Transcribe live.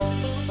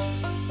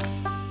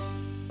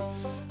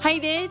Hey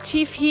there,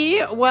 Tiff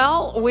here.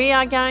 Well, we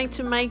are going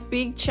to make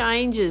big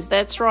changes.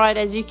 That's right.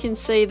 As you can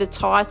see, the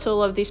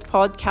title of this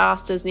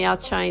podcast has now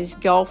changed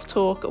Golf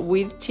Talk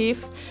with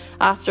Tiff.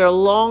 After a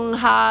long,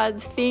 hard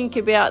think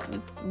about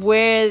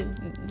where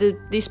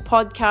this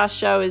podcast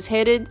show is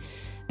headed,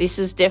 this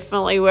is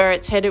definitely where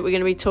it's headed. We're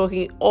going to be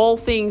talking all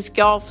things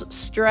golf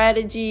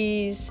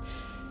strategies,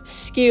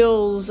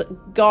 skills,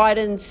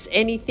 guidance,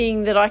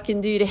 anything that I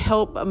can do to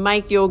help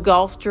make your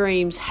golf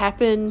dreams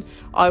happen.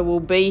 I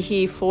will be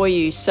here for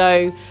you.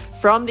 So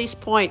from this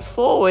point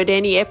forward,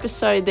 any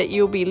episode that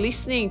you'll be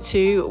listening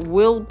to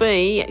will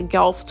be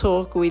Golf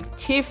Talk with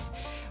Tiff.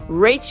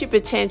 Reach Your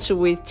Potential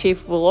with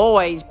Tiff will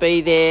always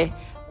be there,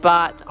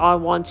 but I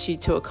want you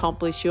to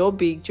accomplish your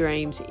big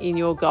dreams in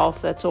your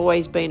golf. That's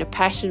always been a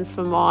passion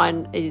for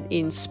mine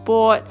in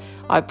sport.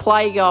 I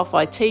play golf,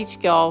 I teach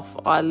golf,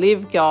 I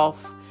live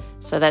golf.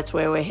 So that's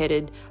where we're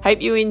headed.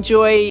 Hope you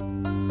enjoy.